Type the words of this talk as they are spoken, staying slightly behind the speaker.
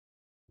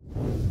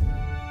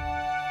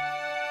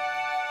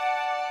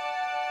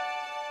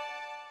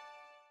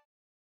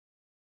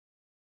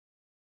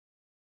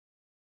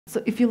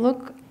So if you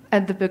look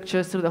at the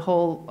pictures through the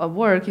whole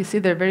work, you see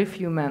there are very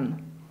few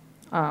men.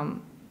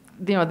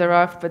 There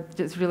are, but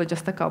it's really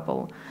just a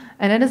couple.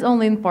 And it is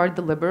only in part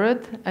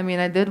deliberate. I mean,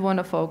 I did want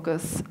to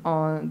focus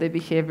on the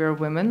behavior of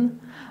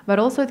women, but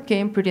also it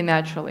came pretty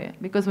naturally,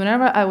 because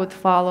whenever I would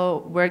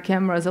follow where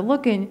cameras are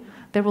looking,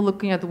 they were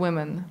looking at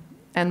women,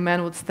 and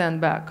men would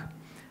stand back.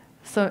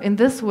 So in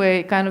this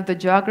way, kind of the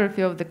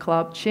geography of the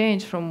club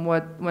changed from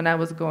when I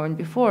was going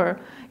before.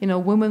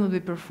 Women would be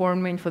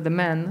performing for the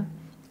men,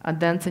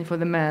 dancing for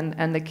the men,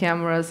 and the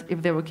cameras,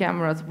 if there were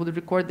cameras, would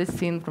record the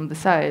scene from the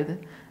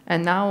side.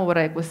 And now what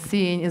I was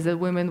seeing is that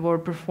women were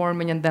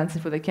performing and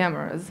dancing for the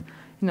cameras.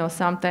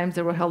 Sometimes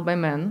they were held by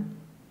men,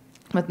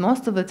 but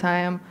most of the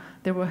time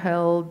they were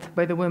held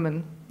by the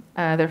women,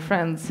 their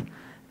friends.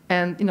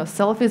 And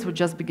selfies were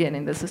just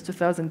beginning. This is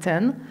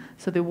 2010,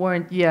 so there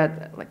weren't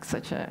yet like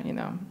such a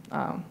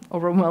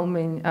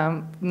overwhelming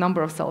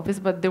number of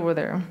selfies, but they were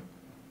there.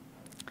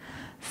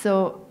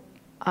 So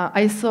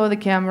I saw the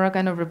camera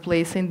kind of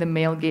replacing the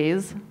male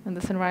gaze in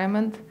this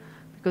environment,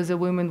 because the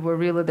women were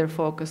really, their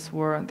focus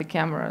were the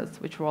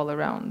cameras, which were all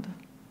around.